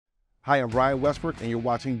Hi, I'm Brian Westbrook, and you're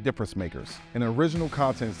watching Difference Makers, an original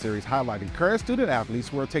content series highlighting current student athletes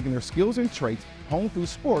who are taking their skills and traits honed through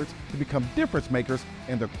sports to become difference makers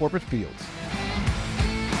in their corporate fields.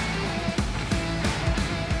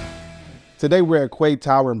 Today, we're at Quaid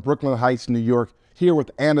Tower in Brooklyn Heights, New York, here with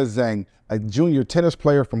Anna Zhang, a junior tennis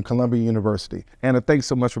player from Columbia University. Anna, thanks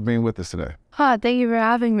so much for being with us today. Thank you for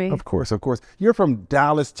having me. Of course, of course. You're from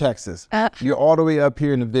Dallas, Texas. You're all the way up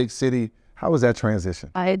here in the big city. How was that transition?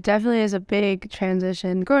 It definitely is a big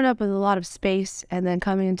transition. Growing up with a lot of space and then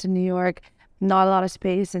coming into New York, not a lot of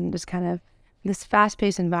space, and just kind of this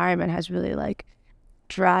fast-paced environment has really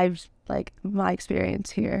drives my experience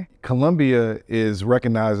here. Columbia is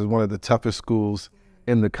recognized as one of the toughest schools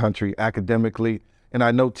in the country academically, and I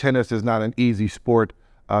know tennis is not an easy sport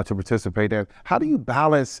to participate in. How do you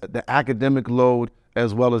balance the academic load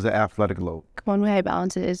as well as the athletic load? One way I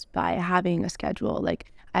balance it is by having a schedule.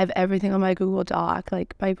 I have everything on my Google Doc,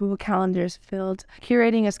 my Google Calendar is filled.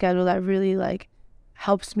 Curating a schedule that really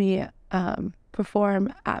helps me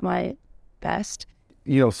perform at my best.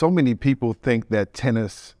 You know, so many people think that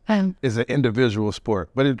tennis is an individual sport,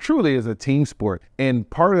 but it truly is a team sport. And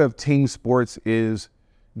part of team sports is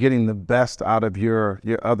getting the best out of your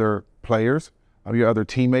other players, of your other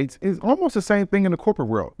teammates. It's almost the same thing in the corporate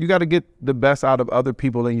world. You got to get the best out of other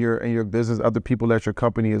people in your business, other people at your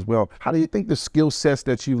company as well. How do you think the skill sets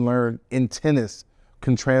that you learned in tennis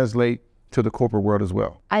can translate to the corporate world as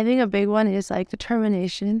well? I think a big one is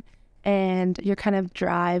determination and your kind of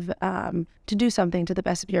drive to do something to the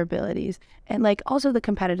best of your abilities. And also the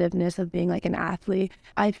competitiveness of being an athlete.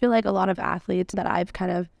 I feel like a lot of athletes that I've kind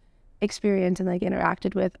of experienced and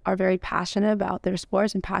interacted with are very passionate about their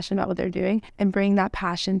sports and passionate about what they're doing, and bring that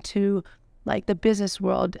passion to the business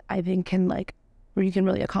world. I think can where you can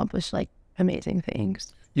really accomplish amazing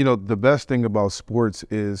things. You know, the best thing about sports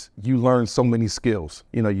is you learn so many skills.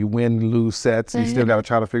 You know, you win, lose sets, you still got to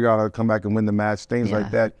try to figure out how to come back and win the match, things like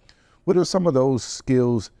that. What are some of those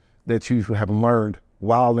skills that you have learned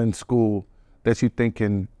while in school that you think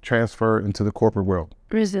can transfer into the corporate world?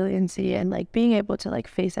 Resiliency and being able to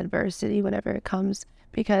face adversity whenever it comes,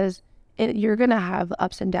 because you're gonna have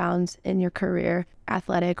ups and downs in your career,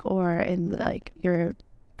 athletic or in your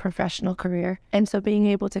professional career. And so being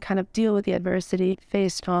able to kind of deal with the adversity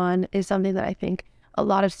faced on is something that I think a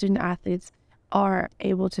lot of student athletes are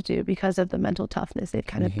able to do because of the mental toughness they've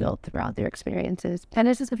kind of built throughout their experiences.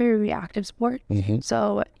 Tennis is a very reactive sport.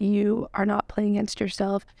 So you are not playing against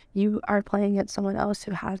yourself. You are playing against someone else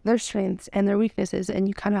who has their strengths and their weaknesses, and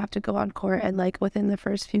you kind of have to go on court and within the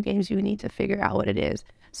first few games you need to figure out what it is.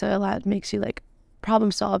 So a lot makes you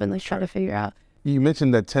problem solve and try to figure out. You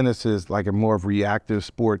mentioned that tennis is a more of reactive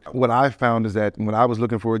sport. What I found is that when I was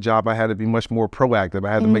looking for a job, I had to be much more proactive.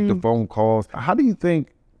 I had to make the phone calls. How do you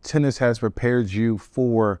think tennis has prepared you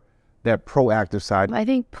for that proactive side? I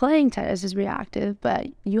think playing tennis is reactive, but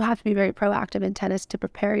you have to be very proactive in tennis to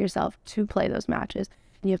prepare yourself to play those matches.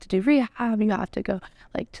 You have to do rehab, you have to go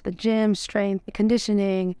to the gym, strength,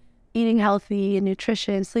 conditioning, eating healthy,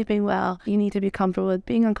 nutrition, sleeping well. You need to be comfortable with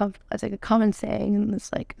being uncomfortable. It's a common saying in this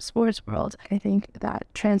sports world. I think that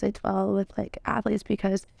translates well with athletes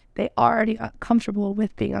because they are already comfortable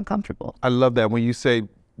with being uncomfortable. I love that when you say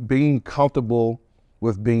being comfortable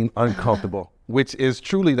with being uncomfortable, which is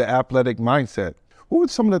truly the athletic mindset. What were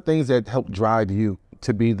some of the things that helped drive you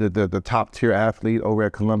to be the top tier athlete over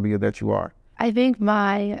at Columbia that you are? I think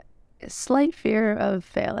my slight fear of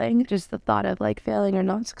failing, just the thought of failing or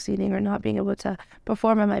not succeeding or not being able to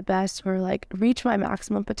perform at my best or reach my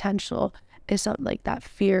maximum potential, is something that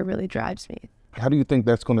fear really drives me. How do you think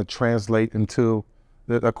that's going to translate into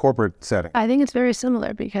a corporate setting? I think it's very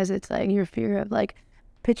similar because it's your fear of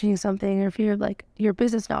pitching something or fear of your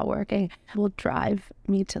business not working will drive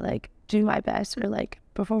me to do my best or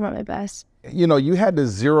perform at my best. You know, you had to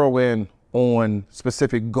zero in on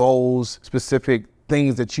specific goals, specific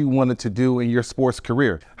things that you wanted to do in your sports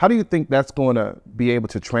career. How do you think that's going to be able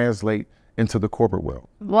to translate into the corporate world?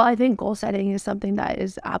 Well, I think goal setting is something that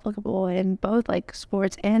is applicable in both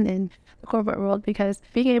sports and in the corporate world, because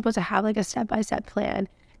being able to have a step-by-step plan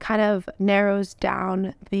kind of narrows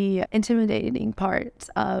down the intimidating parts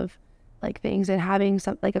of things, and having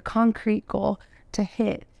some a concrete goal to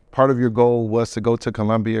hit. Part of your goal was to go to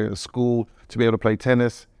Columbia School to be able to play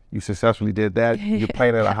tennis. You successfully did that. You're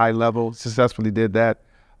playing at a high level, successfully did that.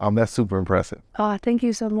 That's super impressive. Oh, thank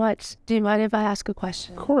you so much. Do you mind if I ask a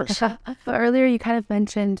question? Of course. But earlier you kind of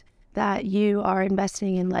mentioned that you are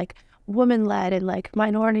investing in woman-led and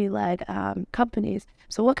minority-led companies.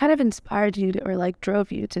 So what kind of inspired you to, or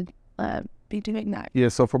drove you to be doing that? Yeah,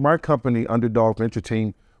 so for our company, Underdog Venture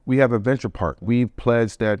Team, we have a venture part. We've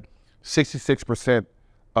pledged that 66%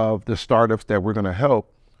 of the startups that we're going to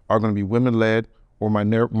help are going to be women-led or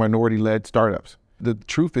minority-led startups. The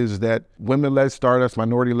truth is that women-led startups,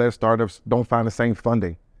 minority-led startups don't find the same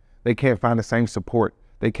funding. They can't find the same support.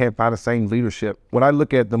 They can't find the same leadership. When I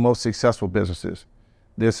look at the most successful businesses,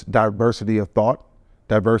 there's diversity of thought,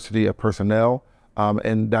 diversity of personnel,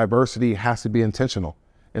 and diversity has to be intentional.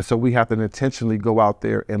 And so we have to intentionally go out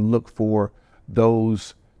there and look for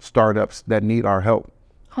those startups that need our help.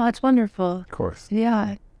 Oh, that's wonderful. Of course.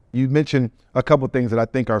 Yeah. You mentioned a couple of things that I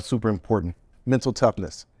think are super important. Mental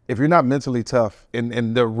toughness. If you're not mentally tough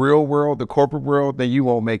in the real world, the corporate world, then you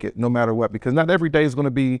won't make it no matter what, because not every day is going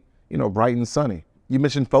to be, bright and sunny. You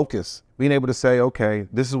mentioned focus, being able to say, okay,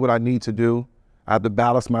 this is what I need to do. I have to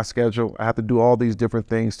balance my schedule. I have to do all these different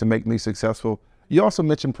things to make me successful. You also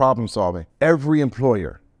mentioned problem solving. Every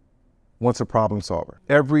employer wants a problem solver.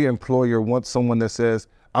 Every employer wants someone that says,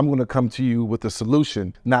 I'm going to come to you with a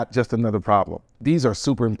solution, not just another problem. These are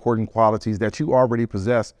super important qualities that you already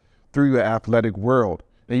possess through your athletic world.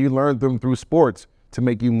 And you learn them through sports to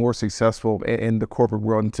make you more successful in the corporate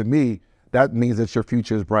world. And to me, that means that your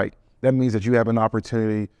future is bright. That means that you have an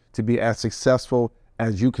opportunity to be as successful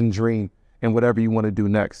as you can dream in whatever you want to do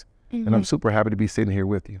next. Mm-hmm. And I'm super happy to be sitting here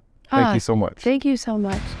with you. Thank you so much. Thank you so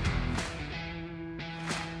much.